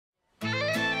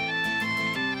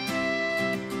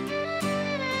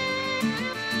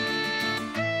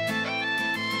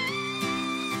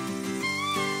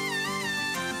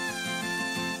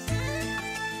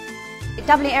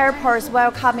Dublin Airport is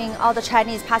welcoming all the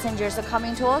Chinese passengers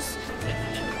coming to us.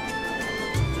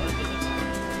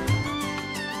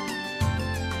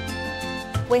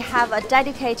 We have a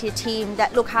dedicated team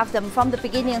that look after them from the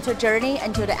beginning of the journey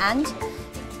until the end.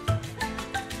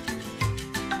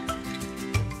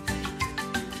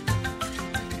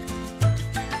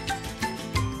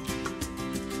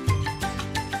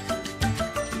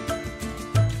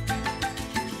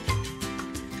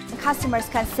 Customers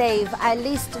can save at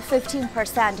least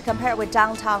 15% compared with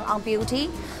downtown on beauty.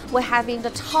 We're having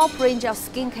the top range of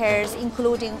skincares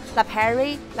including La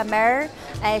Prairie, La Mer,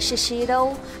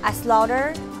 Shiseido,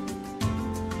 Slaughter.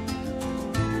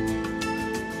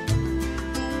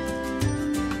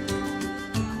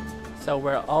 So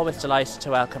we're always delighted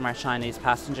to welcome our Chinese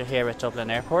passenger here at Dublin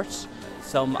Airport.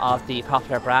 Some of the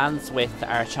popular brands with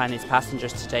our Chinese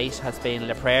passengers to date has been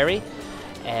La Prairie,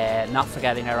 not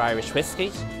forgetting our Irish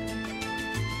whiskey.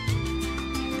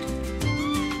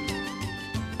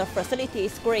 The facility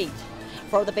is great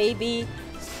for the baby,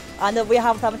 and we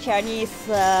have some Chinese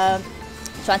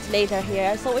translator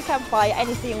here, so we can buy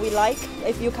anything we like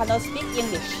if you cannot speak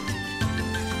English.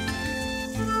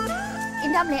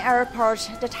 In Dublin Airport,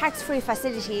 the tax-free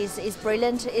facilities is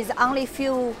brilliant. It's only a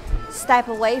few steps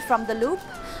away from the loop,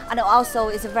 and also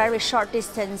it's a very short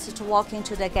distance to walking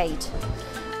to the gate.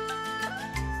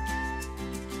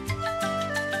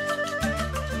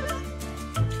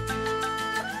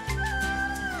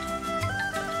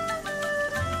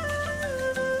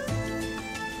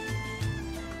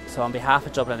 So on behalf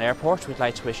of Dublin Airport, we'd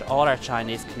like to wish all our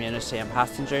Chinese community and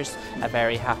passengers a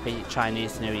very happy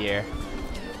Chinese New Year.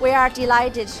 We are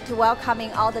delighted to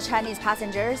welcoming all the Chinese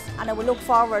passengers, and we look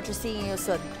forward to seeing you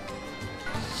soon.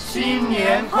 新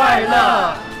年快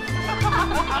乐！